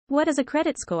What is a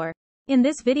credit score? In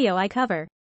this video I cover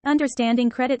understanding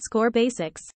credit score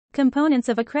basics, components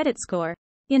of a credit score,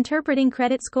 interpreting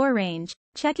credit score range,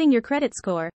 checking your credit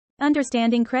score,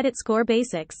 understanding credit score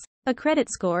basics. A credit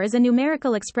score is a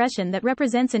numerical expression that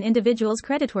represents an individual's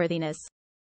creditworthiness.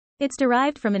 It's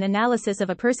derived from an analysis of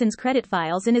a person's credit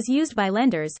files and is used by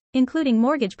lenders, including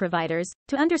mortgage providers,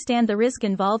 to understand the risk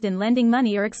involved in lending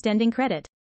money or extending credit.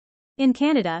 In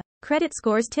Canada, credit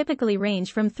scores typically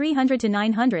range from 300 to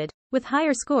 900, with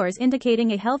higher scores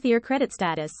indicating a healthier credit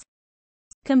status.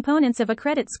 Components of a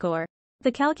credit score.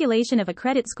 The calculation of a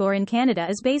credit score in Canada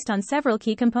is based on several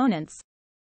key components.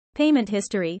 Payment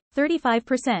history,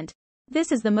 35%.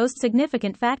 This is the most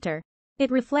significant factor.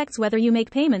 It reflects whether you make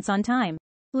payments on time.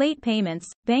 Late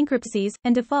payments, bankruptcies,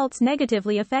 and defaults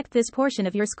negatively affect this portion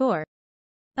of your score.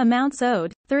 Amounts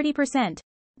owed, 30%.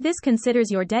 This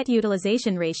considers your debt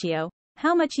utilization ratio,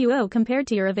 how much you owe compared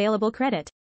to your available credit.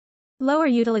 Lower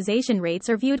utilization rates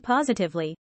are viewed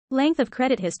positively. Length of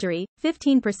credit history,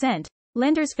 15%.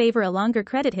 Lenders favor a longer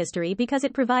credit history because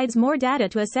it provides more data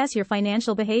to assess your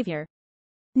financial behavior.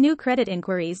 New credit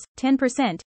inquiries,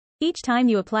 10%. Each time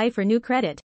you apply for new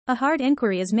credit, a hard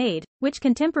inquiry is made, which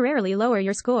can temporarily lower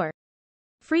your score.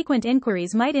 Frequent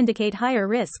inquiries might indicate higher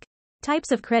risk.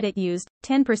 Types of credit used,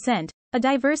 10%. A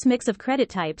diverse mix of credit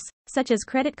types, such as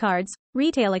credit cards,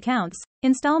 retail accounts,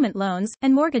 installment loans,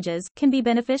 and mortgages, can be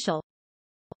beneficial.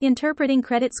 Interpreting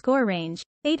credit score range,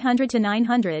 800 to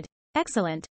 900.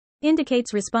 Excellent.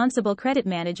 Indicates responsible credit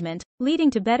management, leading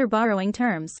to better borrowing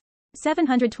terms.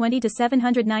 720 to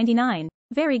 799.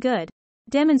 Very good.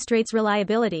 Demonstrates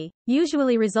reliability,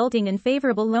 usually resulting in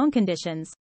favorable loan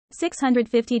conditions.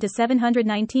 650 to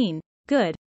 719.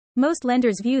 Good. Most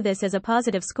lenders view this as a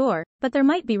positive score, but there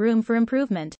might be room for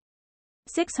improvement.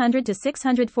 600 to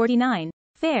 649.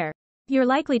 Fair. You're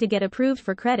likely to get approved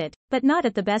for credit, but not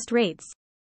at the best rates.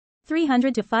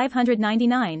 300 to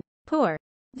 599. Poor.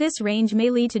 This range may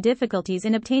lead to difficulties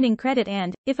in obtaining credit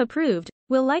and, if approved,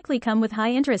 will likely come with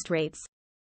high interest rates.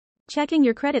 Checking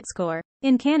your credit score.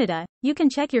 In Canada, you can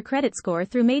check your credit score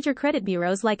through major credit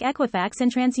bureaus like Equifax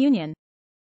and TransUnion.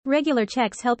 Regular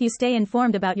checks help you stay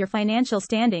informed about your financial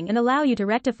standing and allow you to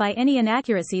rectify any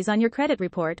inaccuracies on your credit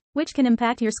report, which can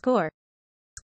impact your score.